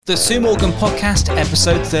The Sue Morgan Podcast,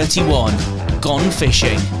 episode 31, Gone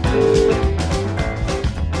Fishing.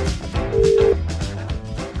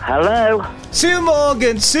 Hello? Sue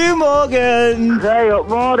Morgan! Hey, good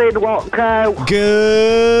morning, Watco.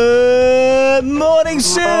 Good morning,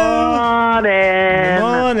 Sue!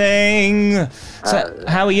 Morning. So,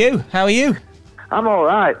 how are you? I'm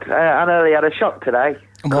alright. I nearly had a shock today.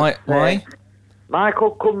 Why?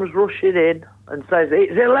 Michael comes rushing in and says,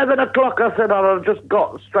 it's 11 o'clock. I said, I've just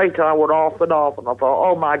got straight and I went off. And I thought,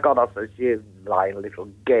 oh my God, I said, you lying little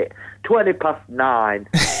git. 9:20.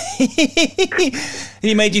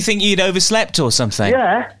 He made you think you'd overslept or something?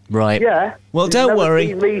 Yeah. Right. Yeah. Well, You've don't never worry.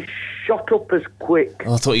 seen me shot up as quick.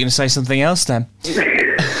 Oh, I thought you were going to say something else then.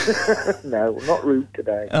 No, not rude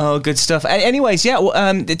today. Oh, good stuff. Anyways, yeah,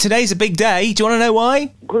 today's a big day. Do you want to know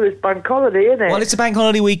why? Well, it's bank holiday, isn't it? Well, it's a bank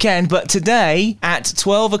holiday weekend, but today, at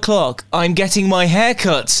 12 o'clock, I'm getting my hair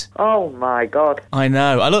cut. Oh, my God. I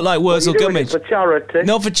know. I look like Wurzel You're doing it Gummidge. for charity.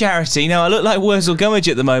 Not for charity, no. I look like Wurzel Gummidge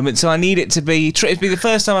at the moment, so I need it to be... It'll be the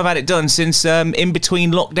first time I've had it done since in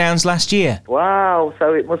between lockdowns last year. Wow,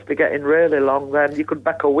 so it must be getting really long then. You could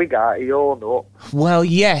back a wig out of your nut. Well,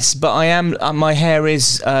 yes, but I am... my hair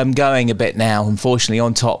is going a bit now, unfortunately,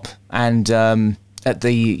 on top. And at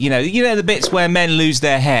the... You know the bits where men lose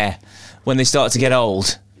their hair when they start to get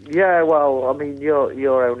old? Yeah, well, I mean,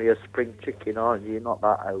 you're only a spring chicken, aren't you? You're not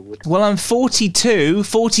that old. Well, I'm 42,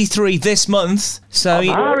 43 this month, so...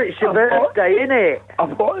 It's your birthday, innit?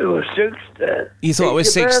 I thought it was 60. You thought I was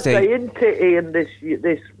It's your 60? birthday, isn't it, Ian,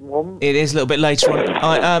 this month? It is a little bit later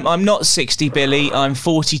on. I'm not 60, Billy. I'm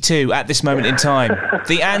 42 at this moment in time.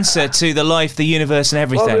 The answer to the life, the universe, and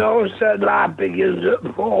everything. Well, they always said life begins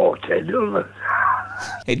at 40, doesn't it?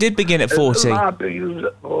 It did begin at 40. Life begins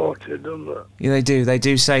at 40, doesn't it? Yeah, they do. They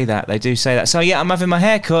do say that. So, yeah, I'm having my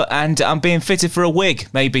hair cut and I'm being fitted for a wig,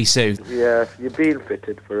 maybe, Sue. Yeah, you're being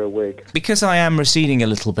fitted for a wig. Because I am receding a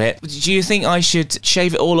little bit, do you think I should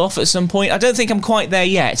shave it all off at some point? I don't think I'm quite there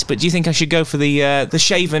yet, but do you think I should go for the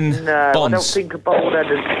shaven No, bonds? I don't think a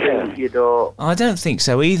bald-headed suit, you don't. I don't think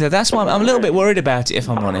so either. That's why I'm a little bit worried about it, if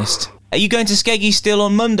I'm honest. Are you going to Skeggy still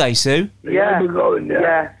on Monday, Sue? Yeah, we're going there.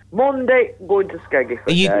 yeah. Monday, going to Skeggy for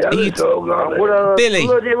Are you- day. are you- It's all I'm gone. gonna Billy?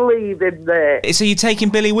 bloody leave him there. So you're taking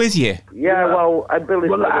Billy with you? Yeah, well, and Billy's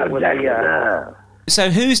Well, coming I'm with taking me, yeah. her. So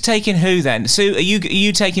who's taking who then? Sue, are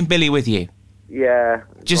you taking Billy with you? Yeah,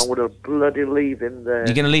 Just- I'm gonna bloody leave him there.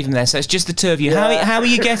 You're going to leave him there, so it's just the two of you. Yeah. How are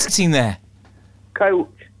you getting there? Coach.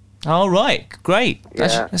 All right, great.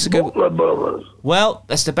 Yeah. That's a good... Butler brothers. Well,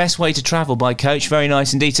 that's the best way to travel by coach. Very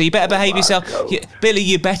nice indeed. So you better behave yourself. Billy,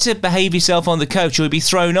 you better behave yourself on the coach or you'll be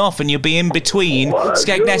thrown off and you'll be in between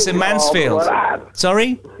Skegness and Mansfield.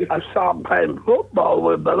 Sorry? I started playing football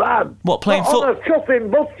with the lad. What, playing On foot? a chopping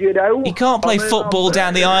bus, you know. You can't play football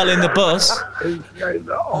down the aisle in the bus.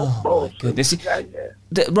 Oh, Goodness.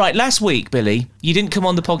 Right, last week, Billy, you didn't come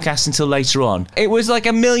on the podcast until later on. It was like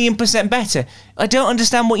 1,000,000% better. I don't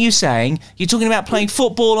understand what you're saying. You're talking about playing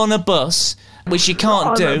football on a bus, which you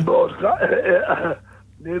can't do.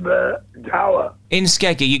 The tower. In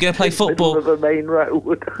Skeggy, you're going to play football. Middle of a main road.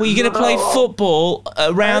 Well, you're going to play football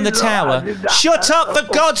around the tower. Shut up,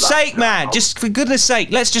 for God's sake, man! Just for goodness sake,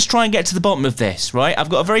 let's just try and get to the bottom of this, right? I've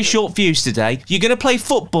got a very short fuse today. You're going to play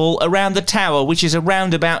football around the tower, which is a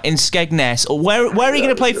roundabout in Skegness. Or where are you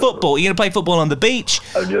going to play football? You're going to play football on the beach?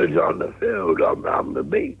 I'm just on the field, on the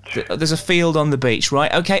beach. There's a field on the beach,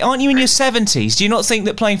 right? Okay, aren't you in your 70s? Do you not think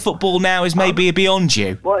that playing football now is maybe beyond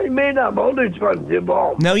you? What do you mean I'm only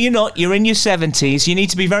 21? No, you're not. You're in your 70s. You need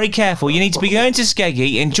to be very careful. You need to be going to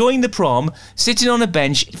Skeggy, enjoying the prom, sitting on a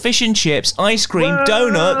bench, fish and chips, ice cream,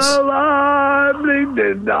 donuts. Well, I'm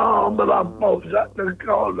leaning down, but I'm both at the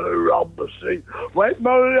corner of the sea. Wait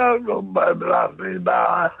for the young baby, left me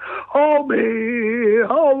by. Hold me,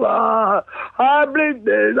 hold on. I'm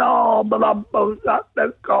leaning down, but I'm both at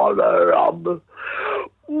the corner of the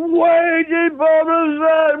waiting for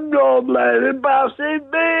the sun, don't let it pass it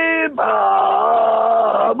me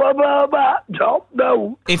by. Top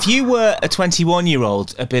note. If you were a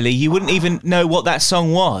 21-year-old, Billy, you wouldn't even know what that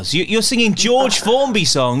song was. You're singing George Formby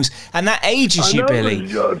songs, and that ages you, Billy.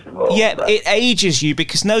 Yeah, it ages you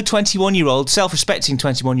because no 21-year-old, self-respecting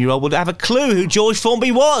 21-year-old would have a clue who George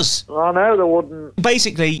Formby was. I know they wouldn't.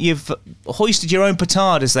 Basically, you've hoisted your own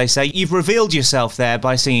petard, as they say. You've revealed yourself there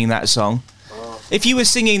by singing that song. If you were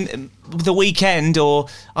singing The Weekend or,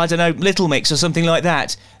 I don't know, Little Mix or something like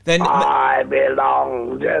that, then... I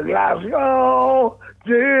belong to Glasgow,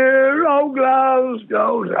 dear old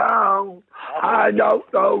Glasgow town. I don't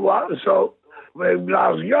know what's up with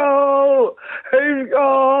Glasgow. He's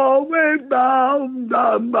going down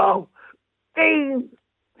the mouth. Ding,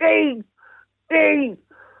 ding, ding.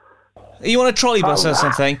 You want a trolley bus or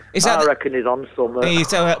something? Is that? I reckon he's on somewhere.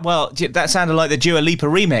 Well, that sounded like the Dua Lipa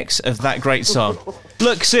remix of that great song.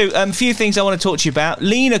 Look, Sue, a few things I want to talk to you about.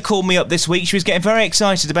 Lena called me up this week. She was getting very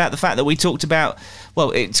excited about the fact that we talked about,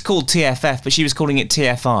 well, it's called TFF, but she was calling it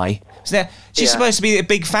TFI. So she's supposed to be a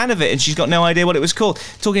big fan of it, and she's got no idea what it was called.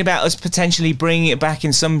 Talking about us potentially bringing it back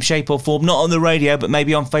in some shape or form, not on the radio, but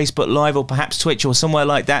maybe on Facebook Live or perhaps Twitch or somewhere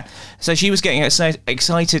like that. So she was getting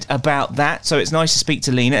excited about that. So it's nice to speak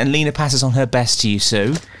to Lena, and Lena passes on her best to you,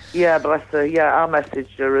 Sue. Yeah, bless her. Yeah, I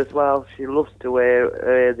messaged her as well. She loves to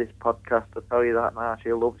hear this podcast. I'll tell you that now.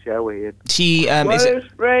 She loves you, Ian. She is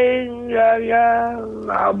spring again,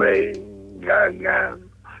 I'll bring again.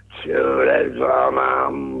 Children from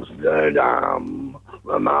Amsterdam,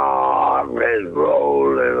 my mom is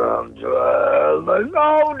rolling on 12 and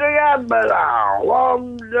go together now.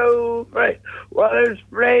 1, 2, 3. Well, it's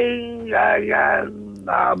spring again,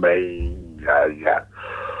 I'll bring again.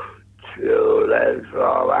 Children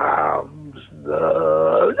from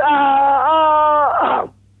Amsterdam.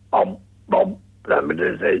 Let me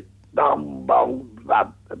just say, bum, bum,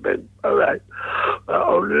 big parade.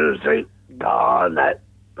 Only to say, darn it.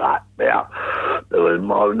 Right there, there was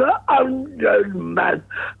more than 100 men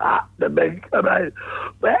at the big parade.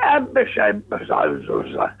 But every shape of sounds was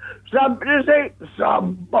like, some music,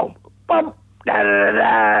 some bum, bum, da da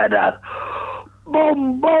da da.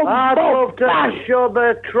 Boom, boom, I'd love to shove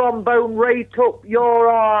a trombone right up your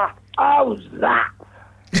arse. How's that?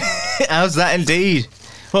 How's that indeed?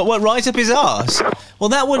 What, right up his arse? Well,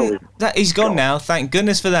 that wouldn't... he's gone now, thank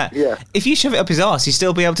goodness for that. Yeah. If you shove it up his arse, he'd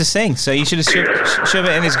still be able to sing, so you should have shove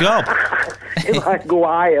it in his gob. He might go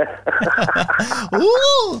higher.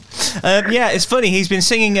 Ooh. Yeah, it's funny, he's been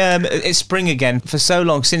singing It's Spring Again for so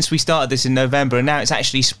long, since we started this in November, and now it's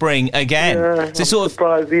actually spring again. Yeah, so I'm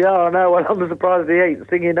surprised he are now, and I'm surprised he ain't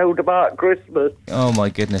singing Ode About Christmas. Oh my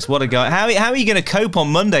goodness, what a guy. How are you going to cope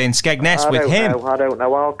on Monday in Skegness with him? I don't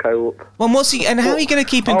know, I'll cope. Well, what's he, and how are you going to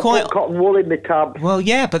keep him I'll quiet? put cotton wool in my tab. Well,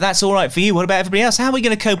 yeah, but that's all right for you. What about everybody else? How are we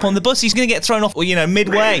going to cope on the bus? He's going to get thrown off,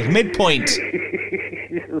 midpoint.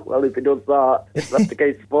 Well, if he does that, he'll have to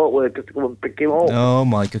get support workers to come and pick him up. Oh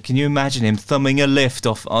my God, can you imagine him thumbing a lift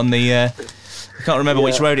off on the... I can't remember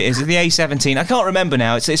which road it is. The A17. I can't remember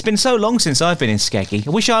now. It's been so long since I've been in Skeggy.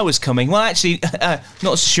 I wish I was coming. Well, actually,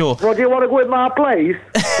 not so sure. Well, do you want to go in my place?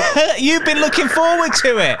 You've been looking forward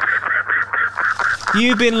to it.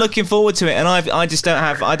 You've been looking forward to it, and I just don't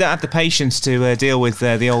have the patience to deal with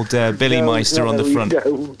the old Billy Meister on the front.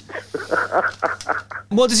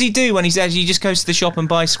 What does he do when he says he just goes to the shop and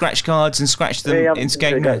buys scratch cards and scratch them in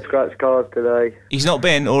Skegness? Scratch cards today. He's not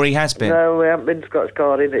been, or he has been? No, we haven't been scratch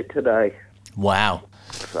card in it today. Wow.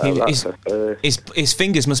 So his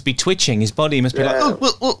fingers must be twitching. His body must be like,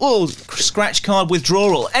 oh, scratch card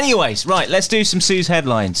withdrawal. Anyways, right, let's do some Sue's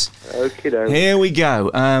headlines. Okie-doke. Here we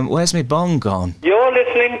go. Where's my bong gone? You're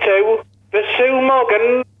listening to the Sue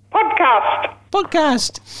Morgan podcast.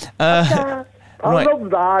 I love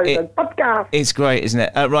that. Podcast. It's great, isn't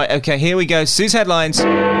it? Right, okay, here we go. Sue's headlines.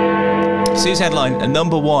 Sue's headline,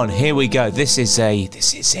 number 1. Here we go. This is it.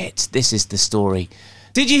 This is the story.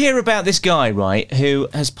 Did you hear about this guy, right, who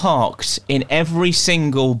has parked in every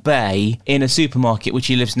single bay in a supermarket which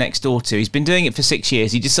he lives next door to? He's been doing it for 6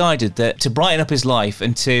 years. He decided that to brighten up his life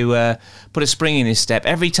and to put a spring in his step,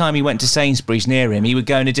 every time he went to Sainsbury's near him, he would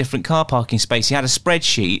go in a different car parking space. He had a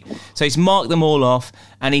spreadsheet, so he's marked them all off,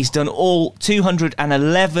 and he's done all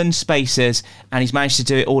 211 spaces, and he's managed to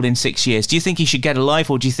do it all in 6 years. Do you think he should get a life,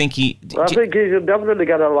 or do you think he... I think he should definitely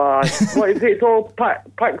get a life. What if it's all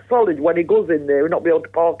packed solid when he goes in there? He'll not be able to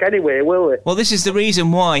park anywhere, will he? Well, this is the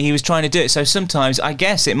reason why he was trying to do it. So sometimes, I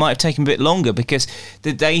guess, it might have taken a bit longer, because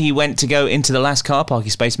the day he went to go into the last car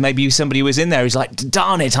parking space, maybe somebody was in there. He's like,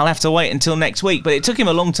 darn it, I'll have to wait until next week. But it took him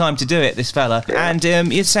a long time to do it, this fella. Yeah. And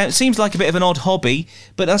it seems like a bit of an odd hobby,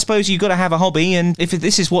 but I suppose you've got to have a hobby, and if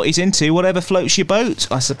this is what he's into, whatever floats your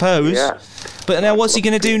boat, I suppose. Yeah. But now what's he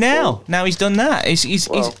going to do now? Now he's done that.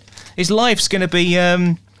 His life's going to be...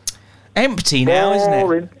 empty now, isn't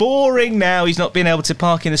it? Boring now. He's not being able to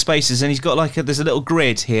park in the spaces, and he's got there's a little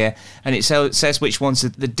grid here, and it says which ones are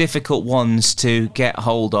the difficult ones to get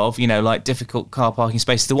hold of, like difficult car parking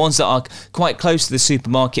spaces, the ones that are quite close to the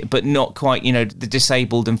supermarket but not quite, the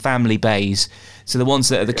disabled and family bays. So the ones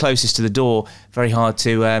that are the closest to the door, very hard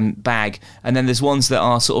to bag. And then there's ones that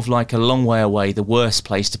are sort of like a long way away, the worst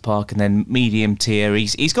place to park, and then medium tier.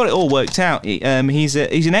 He's got it all worked out. He's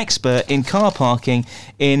an expert in car parking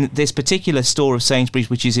in this particular store of Sainsbury's,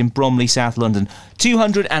 which is in Bromley, South London.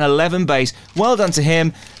 211 bays. Well done to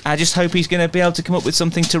him. I just hope he's going to be able to come up with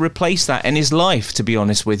something to replace that in his life, to be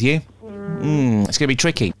honest with you. It's going to be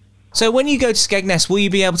tricky. So when you go to Skegness, will you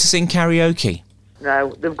be able to sing karaoke?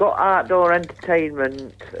 No, they've got outdoor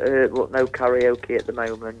entertainment, but no karaoke at the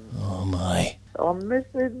moment. Oh, my. So I'm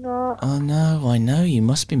missing that. Oh, no, I know. You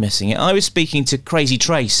must be missing it. I was speaking to Crazy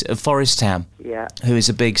Trace of Forest Town, Yeah. who is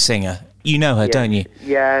a big singer. You know her, don't you?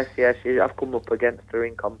 Yes. I've come up against her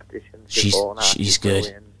in competitions before now. She's good.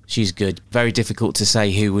 Brilliant. She's good. Very difficult to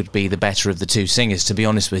say who would be the better of the two singers, to be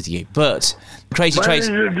honest with you. But Crazy Trace...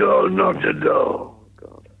 When is the door, not the door?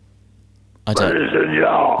 I don't... When is the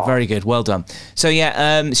door? Very good. Well done. So,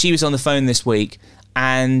 yeah, she was on the phone this week,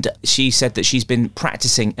 and she said that she's been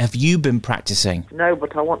practising. Have you been practising? No,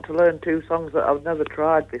 but I want to learn 2 songs that I've never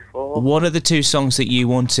tried before. What are the 2 songs that you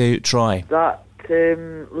want to try? That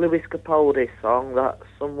Lewis Capaldi song, that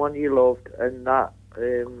Someone You Loved, and that,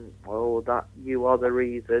 that You Are the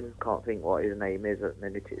Reason. Can't think what his name is at the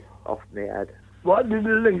minute, it's off my head. What did the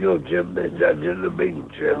little chimney say to the big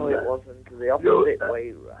chimney? No, it wasn't. The opposite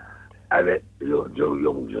way round. And you're too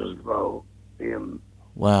young just for him.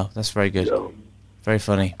 Wow, that's very good. So, Very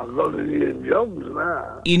funny. I've got to get jobs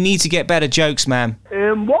now. You need to get better jokes, man.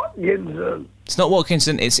 Watkinson. It's not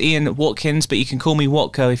Watkinson, it's Ian Watkins, but you can call me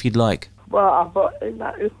Watco if you'd like. Well, I thought in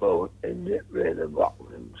that phone, is it really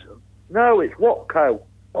Watkinson? No, it's Watco.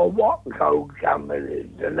 Or Watco Cameron is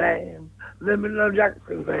the name. Living on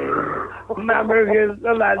Jackson Lane. Remember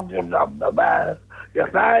the legend of the bear. You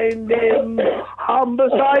find him on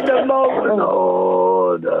beside the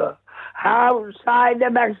border, outside the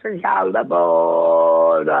Mexican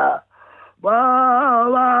border. Well,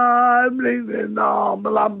 I'm leaving on the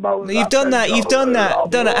Lambo. You've done that.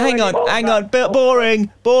 Done it. Hang on.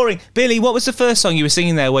 Boring. Billy, what was the first song you were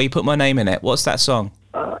singing there where you put my name in it? What's that song?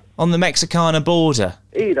 On the Mexicana border.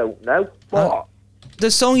 You don't know. What? The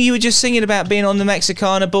song you were just singing about being on the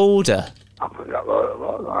Mexicana border. I forgot what it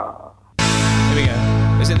was. Here we go.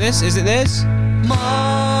 Is it this?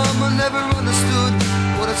 Mama never understood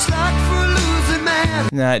what it's like for a losing man.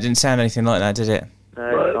 No, it didn't sound anything like that, did it?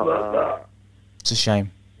 No, it's not that. It's a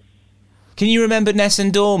shame. Can you remember Ness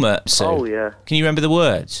and Dormer, Sue? Oh, yeah. Can you remember the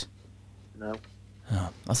words? No. Oh,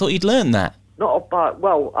 I thought you'd learned that. Not about,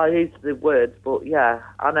 well, I used the words, but yeah,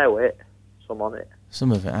 I know it. Some on it.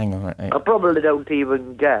 Some of it, hang on. I probably don't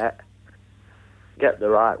even get the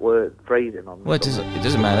right word phrasing on Well, it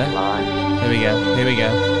doesn't matter. line. Here we go.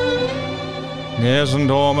 Ness and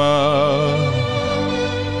Dormer.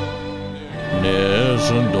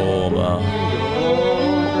 Ness and Dormer.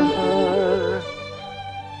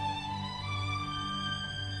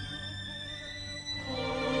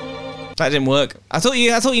 That didn't work. I thought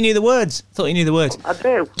you knew the words. I do.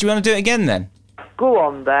 Do you want to do it again then? Go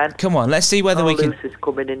on then. Come on, let's see whether we can. Lucy's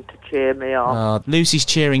coming in to cheer me on. Lucy's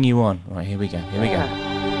cheering you on. Right, here we go.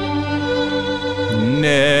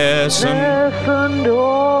 Ness and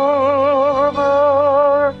Dormer,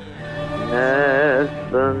 Ness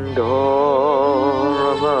and Dormer.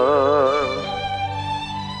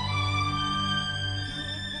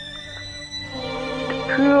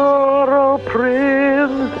 Puro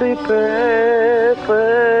principe,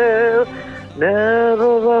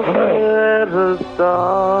 never the fairest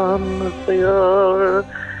dancer,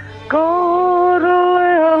 God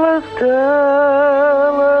will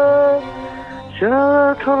stella,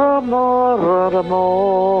 shelter amor,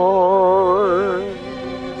 amor.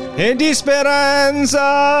 En Esperanza.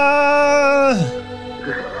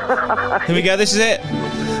 Here we go, this is it.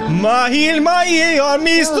 Mahil on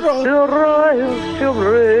Mistro.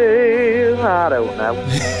 I don't know.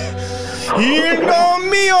 Il non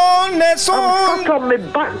mi I'm son. sat on my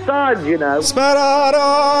backside, you know.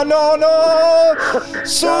 Sparara no.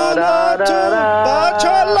 Sono tu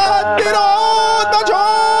bacialatino.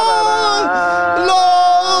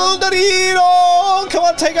 L'olderino. Come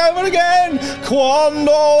on, take over again.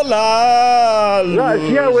 Quando la. That's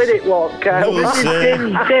you, innit, Watco?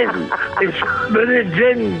 It's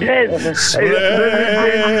Benedict. It's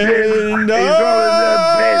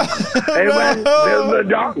He went to the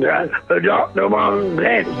doctor. The doctor wasn't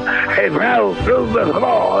dead. He fell through the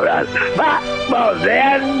floor, and that was the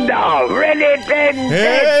end of Benedict.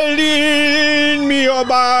 Il mio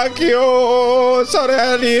bacchio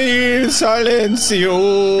sorelli in silenzio.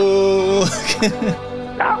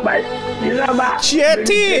 That was, you know that.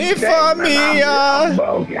 Chieti famiglia.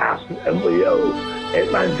 It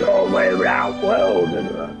went all the way around the world, and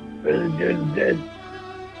Benedict.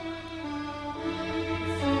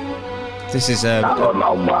 This is That was a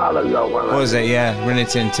long while ago. what was it? Yeah, Rin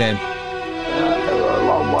Tin Tin. A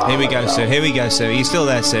long Here we go, Sue. Here we go, Sue. Are you still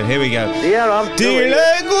there, Sue? Here we go. Yeah, I'm still here.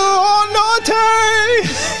 Dilego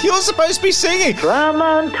notte. You're supposed to be singing.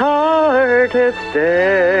 Tramontarte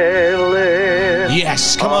stelle.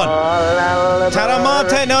 Yes, come on.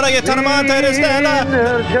 Tramonte, no, Tramonte stella.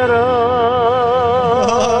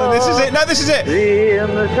 Oh, this is it. No, this is it. You're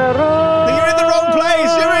in the wrong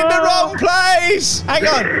place. You're in the wrong place. Hang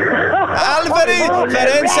on.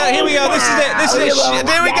 Ferenza. Here we go. This is it. This is it.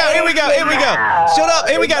 Here we go. Here we go. Here we go. Shut up.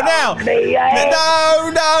 Here we go now. No.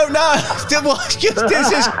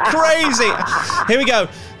 This is crazy. Here we go.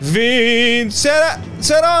 Vincera.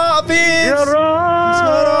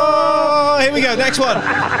 Here we go. Next one.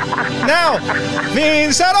 Now.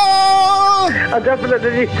 Vincero. I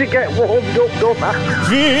definitely need to get warmed up, don't I?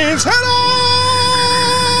 Vincero.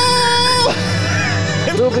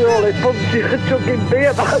 We'll be all in chugging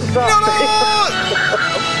beer back.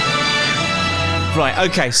 Right,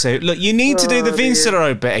 okay, so look, you need to do the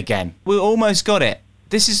Vincero bit again. We almost got it.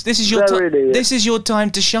 This is your this is your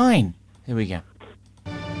time to shine. Here we go.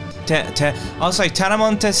 I'll say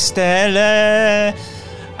Tramonte stelle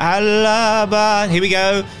alla. Here we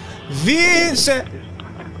go. Vincero.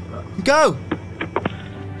 Go.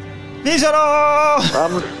 Vincero.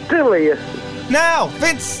 I'm still here. Now,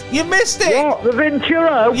 Vince, you missed it. What, the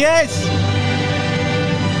Vincero? Yes.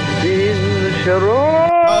 Vincero.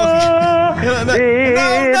 Oh. No.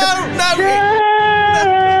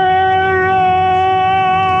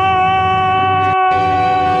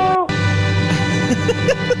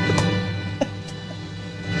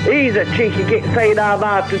 He's a cheeky git saying I'm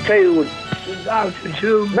out of tune.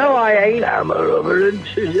 No, I ain't. I'm a rubber.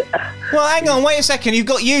 Well, hang on, wait a second. You've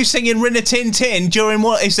got you singing Rin a Tin Tin during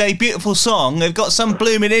what is a beautiful song. They've got some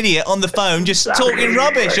blooming idiot on the phone just talking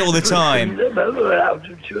rubbish all the time.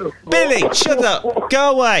 Billy, shut up.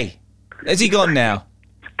 Go away. Has he gone now?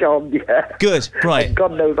 It's gone, yeah. Good, right.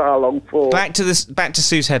 God knows how long for. Back to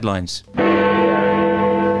Sue's headlines.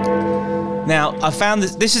 Now, I found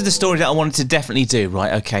this is the story that I wanted to definitely do,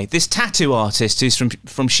 right, okay. This tattoo artist who's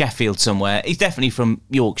from Sheffield somewhere, he's definitely from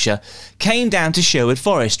Yorkshire, came down to Sherwood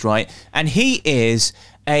Forest, right, and he is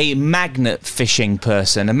a magnet fishing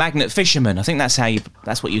person, a magnet fisherman. I think that's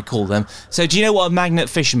what you call them. So do you know what a magnet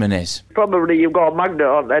fisherman is? Probably you've got a magnet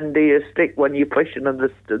on the end of your stick when you're fishing and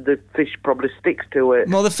the fish probably sticks to it.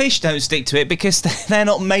 Well, the fish don't stick to it because they're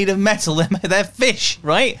not made of metal, they're fish,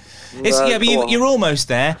 right? Yeah, but you're almost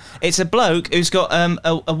there. It's a bloke who's got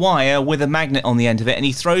a wire with a magnet on the end of it, and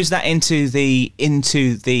he throws that into the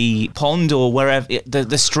pond or wherever,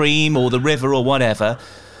 the stream or the river or whatever,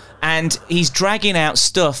 and he's dragging out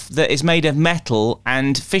stuff that is made of metal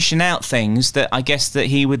and fishing out things that I guess that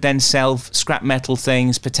he would then sell, scrap metal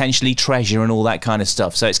things, potentially treasure and all that kind of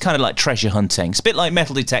stuff. So it's kind of like treasure hunting. It's a bit like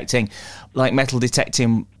metal detecting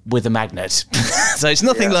with a magnet. So it's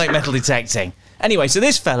nothing like metal detecting. Anyway, so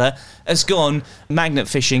this fella has gone magnet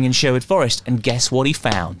fishing in Sherwood Forest, and guess what he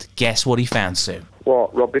found? Guess what he found, Sue?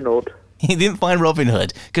 What, Robin Hood? He didn't find Robin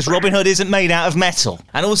Hood, because Robin Hood isn't made out of metal.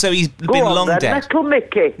 And also he's been long dead. Metal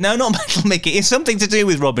Mickey. No, not Metal Mickey. It's something to do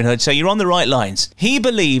with Robin Hood, so you're on the right lines. He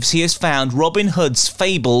believes he has found Robin Hood's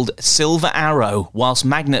fabled silver arrow whilst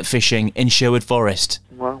magnet fishing in Sherwood Forest.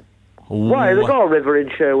 Wow. Why? They've got a river in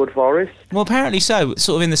Sherwood Forest. Well, apparently so,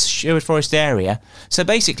 sort of in the Sherwood Forest area. So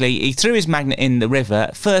basically, he threw his magnet in the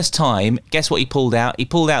river. First time, guess what he pulled out? He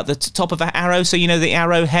pulled out the top of an arrow, so you know the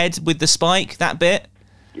arrow head with the spike, that bit?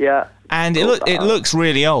 Yeah. And it looks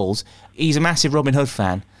really old. He's a massive Robin Hood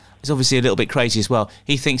fan. He's obviously a little bit crazy as well.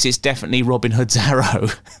 He thinks it's definitely Robin Hood's arrow.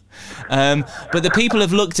 But the people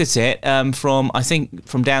have looked at it from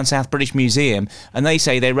down south British Museum, and they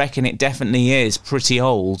say they reckon it definitely is pretty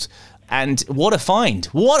old. And what a find!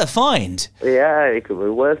 What a find! Yeah, it could be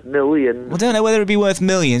worth millions. Well, I don't know whether it'd be worth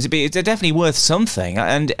millions. It's definitely worth something.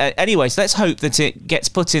 And anyway, so let's hope that it gets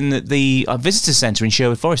put in the visitor centre in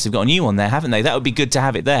Sherwood Forest. They've got a new one there, haven't they? That would be good to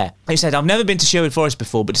have it there. He said, I've never been to Sherwood Forest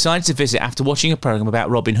before, but decided to visit after watching a programme about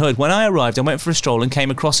Robin Hood. When I arrived, I went for a stroll and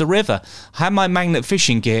came across a river. I had my magnet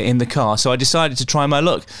fishing gear in the car, so I decided to try my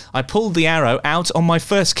luck. I pulled the arrow out on my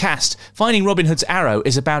first cast. Finding Robin Hood's arrow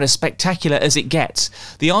is about as spectacular as it gets.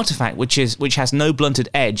 The artefact, which has no blunted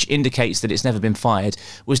edge, indicates that it's never been fired,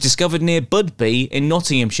 was discovered near Budby in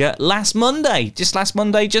Nottinghamshire last Monday. Just last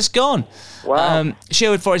Monday, just gone. Wow.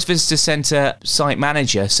 Sherwood Forest Visitor Centre site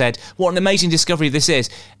manager said, what an amazing discovery this is.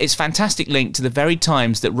 It's fantastic link to the very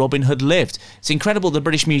times that Robin Hood lived. It's incredible the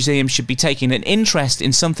British Museum should be taking an interest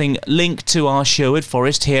in something linked to our Sherwood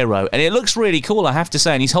Forest hero. And it looks really cool, I have to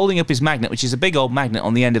say. And he's holding up his magnet, which is a big old magnet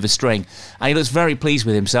on the end of a string. And he looks very pleased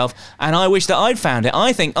with himself. And I wish that I'd found it.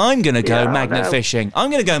 I think I'm going going to go Yeah, I magnet know. fishing. I'm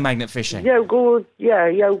going to go magnet fishing. Yo, go. Yeah,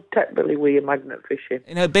 yo, take Billy with your magnet fishing.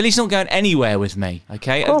 You know, Billy's not going anywhere with me,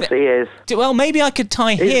 okay? Of course he is. Well, maybe I could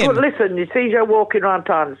tie He's him. good. Listen, he sees you walking around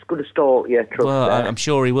town, it's going to stalk you, trust Well, me. I'm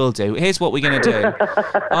sure he will do. Here's what we're going to do.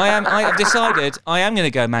 I've decided I am going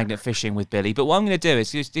to go magnet fishing with Billy, but what I'm going to do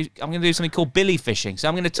is I'm going to do something called Billy fishing. So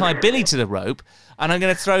I'm going to tie Billy to the rope, and I'm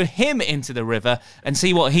going to throw him into the river and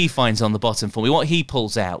see what he finds on the bottom for me, what he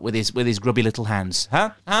pulls out with his grubby little hands.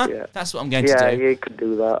 Huh? Yeah. That's what I'm going Yeah, to do. you could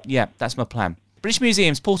do that. Yeah, that's my plan. British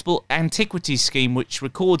Museum's Portable Antiquities Scheme, which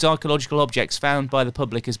records archaeological objects found by the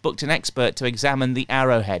public, has booked an expert to examine the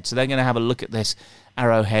arrowhead. So they're going to have a look at this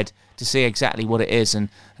arrowhead to see exactly what it is and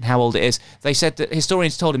how old it is. They said that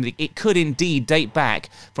historians told him that it could indeed date back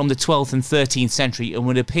from the 12th and 13th century and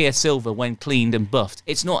would appear silver when cleaned and buffed.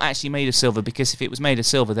 It's not actually made of silver, because if it was made of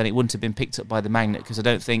silver, then it wouldn't have been picked up by the magnet, because I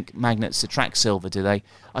don't think magnets attract silver, do they?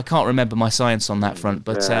 I can't remember my science on that front,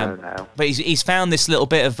 but No. but he's found this little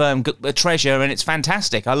bit of treasure, and it's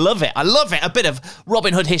fantastic. I love it. A bit of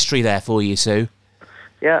Robin Hood history there for you, Sue.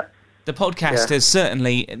 Yeah. The podcast is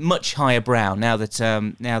certainly much higher brow now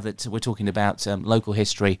that we're talking about local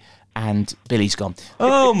history, and Billy's gone.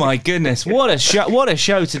 Oh my goodness, what a show! What a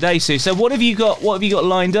show today, Sue. So what have you got? What have you got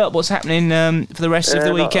lined up? What's happening for the rest of the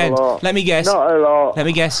Not a weekend? lot. Let me guess. Not a lot. Let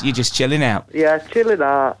me guess. You're just chilling out. Yeah, chilling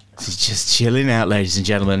out. She's just chilling out, ladies and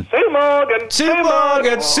gentlemen. Sue Morgan. Sue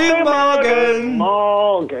Morgan. Sue Morgan.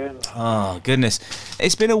 Morgan. Oh goodness,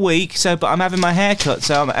 it's been a week, but I'm having my hair cut,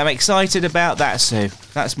 so I'm excited about that, Sue.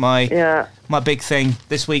 That's my big thing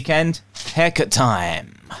this weekend. Haircut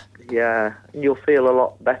time. Yeah, and you'll feel a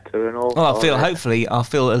lot better and all. Well, hopefully I'll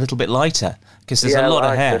feel a little bit lighter, because there's Yeah, a lot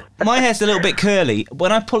of lighter. hair. My hair's a little bit curly.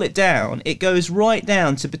 When I pull it down, it goes right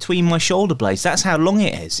down to between my shoulder blades. That's how long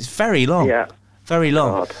it is. It's very long. Yeah. Very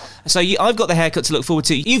long. God. So I've got the haircut to look forward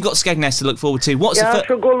to. You've got Skegness to look forward to. What's Yeah, the I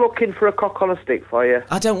shall go looking for a cock on a stick for you.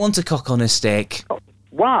 I don't want a cock on a stick.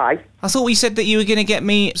 Why? I thought we said that you were going to get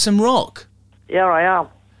me some rock. Yeah, I am.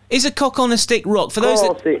 Is a cock on a stick rock? For Of those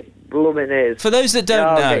course it blooming is. For those that don't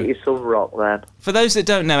I'll know, get you some rock then. For those that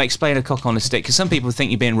don't know, explain a cock on a stick, because some people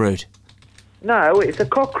think you're being rude. No, it's a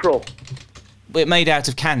cockerel. It's made out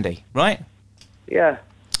of candy, right? Yeah.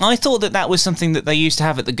 I thought that was something that they used to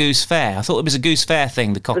have at the Goose Fair. I thought it was a Goose Fair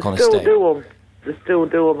thing, the cock on a stick. They still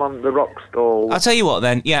do them on the rock stall. I'll tell you what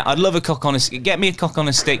then, yeah, I'd love a cock on a stick. Get me a cock on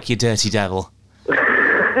a stick, you dirty devil.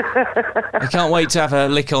 I can't wait to have a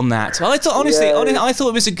lick on that. Well, I thought, honestly, I thought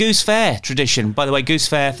it was a Goose Fair tradition. By the way, Goose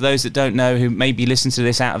Fair, for those that don't know, who maybe listen to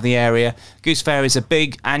this out of the area, Goose Fair is a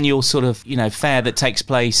big annual sort of, fair that takes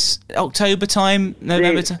place October time,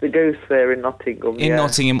 November time. The Goose Fair in Nottingham. In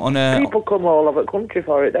Nottingham on a... People come all over the country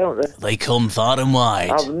for it, don't they? They come far and wide.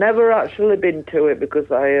 I've never actually been to it because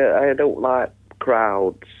I don't like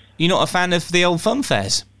crowds. You're not a fan of the old fun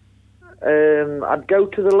fairs? I'd go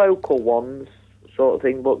to the local ones, sort of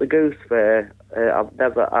thing, but the Goose Fair, I've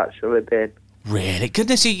never actually been. Really?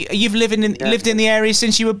 Goodness, you've lived in the area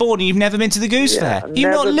since you were born and you've never been to the Goose Fair? I've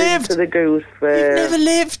You've not never lived? been to the Goose Fair. You've never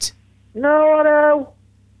lived? No, I know.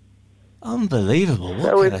 Unbelievable. What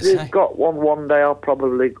So can I if say? they've got one day, I'll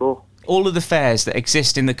probably go. All of the fairs that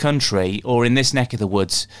exist in the country or in this neck of the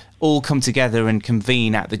woods all come together and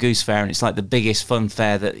convene at the Goose Fair, and it's like the biggest fun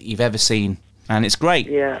fair that you've ever seen. And it's great.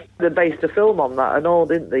 Yeah, they based a film on that and all,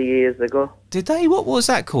 didn't they, years ago? Did they? What was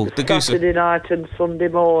that called? The Goose. Saturday night and Sunday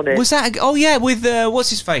morning. Was that? Oh yeah, with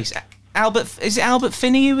what's his face? Albert. Is it Albert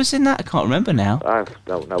Finney who was in that? I can't remember now. I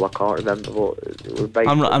don't know. I can't remember what it was based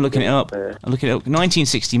on. I'm looking it up. There. I'm looking it up.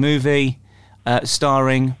 1960 movie,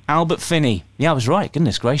 starring Albert Finney. Yeah, I was right.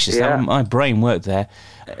 Goodness gracious, Yeah. my brain worked there.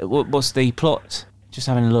 What's the plot? Just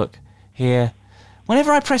having a look here.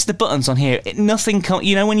 Whenever I press the buttons on here, nothing comes.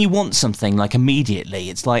 You know, when you want something like immediately,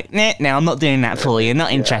 it's like, nah, no, I'm not doing that for you.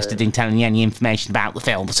 Not interested in telling you any information about the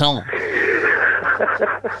film at all.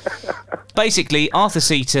 Basically, Arthur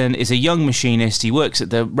Seaton is a young machinist. He works at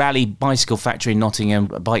the Raleigh Bicycle Factory in Nottingham,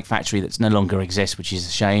 a bike factory that's no longer exists, which is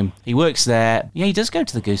a shame. He works there. Yeah, he does go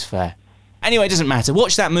to the Goose Fair. Anyway, it doesn't matter.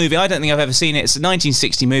 Watch that movie. I don't think I've ever seen it. It's a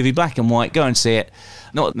 1960 movie, black and white. Go and see it.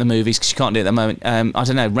 Not the movies, because you can't do it at the moment. I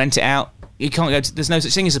don't know, rent it out. You can't go to... There's no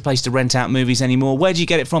such thing as a place to rent out movies anymore. Where do you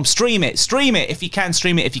get it from? Stream it. Stream it. If you can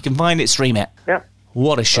stream it. If you can find it, stream it. Yeah.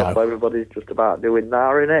 What a show. That's what everybody's just about doing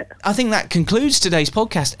now, innit? I think that concludes today's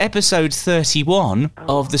podcast, episode 31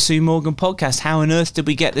 of the Sue Morgan podcast. How on earth did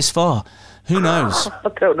we get this far? Who knows? I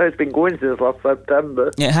don't know. It's been going since last September.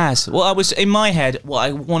 It has. Well, I was in my head, what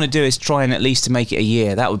I want to do is try and at least to make it a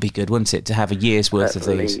year. That would be good, wouldn't it? To have a year's worth of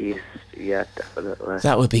these. Yeah, definitely.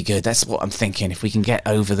 That would be good. That's what I'm thinking. If we can get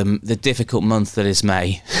over the difficult month that is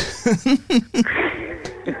May.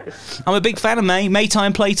 I'm a big fan of May.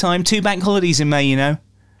 Maytime, playtime. 2 bank holidays in May, you know.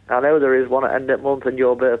 I know there is one at end of month and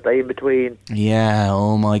your birthday in between. Yeah,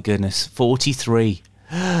 oh my goodness. 43.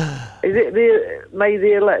 Is it the May the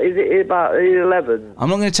 11th? Is it about the 11th? I'm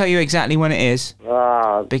not going to tell you exactly when it is.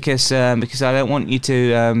 Because I don't want you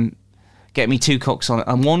to get me 2 cocks on it.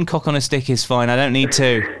 And 1 cock on a stick is fine. I don't need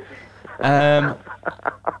 2.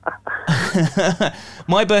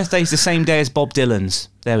 My birthday's the same day as Bob Dylan's.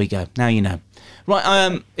 There we go. Now you know.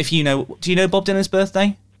 Right, if you know... Do you know Bob Dylan's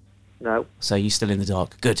birthday? No. So you're still in the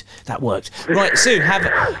dark. Good. That worked. Right, Sue,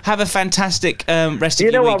 have a fantastic rest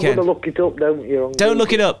of your weekend. You know I'm going to look it up, don't you? Don't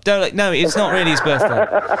look it up. No, it's not really his birthday.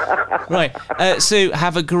 Right. Sue,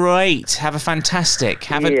 have a fantastic,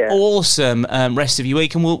 an awesome rest of your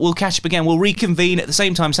week, and we'll catch up again. We'll reconvene at the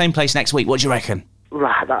same time, same place next week. What do you reckon?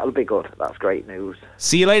 Right, that'll be good. That's great news.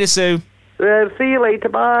 See you later, Sue. See you later,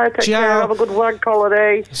 bye. Take care, have a good bank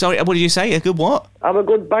holiday. Sorry, what did you say? A good what? Have a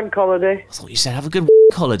good bank holiday. I thought you said have a good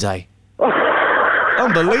holiday.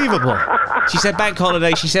 Unbelievable. She said bank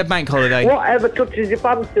holiday, Whatever touches your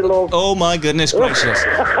fancy, love. Oh my goodness gracious.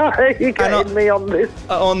 You're getting me on this.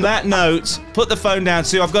 On that note, put the phone down,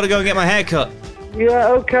 Sue. I've got to go and get my hair cut. Yeah,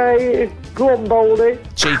 okay. Go on, Baldy.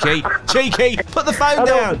 Cheeky. Put the phone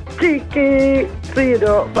down. Cheeky. See you,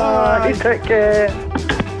 Doc. Bye. Take care.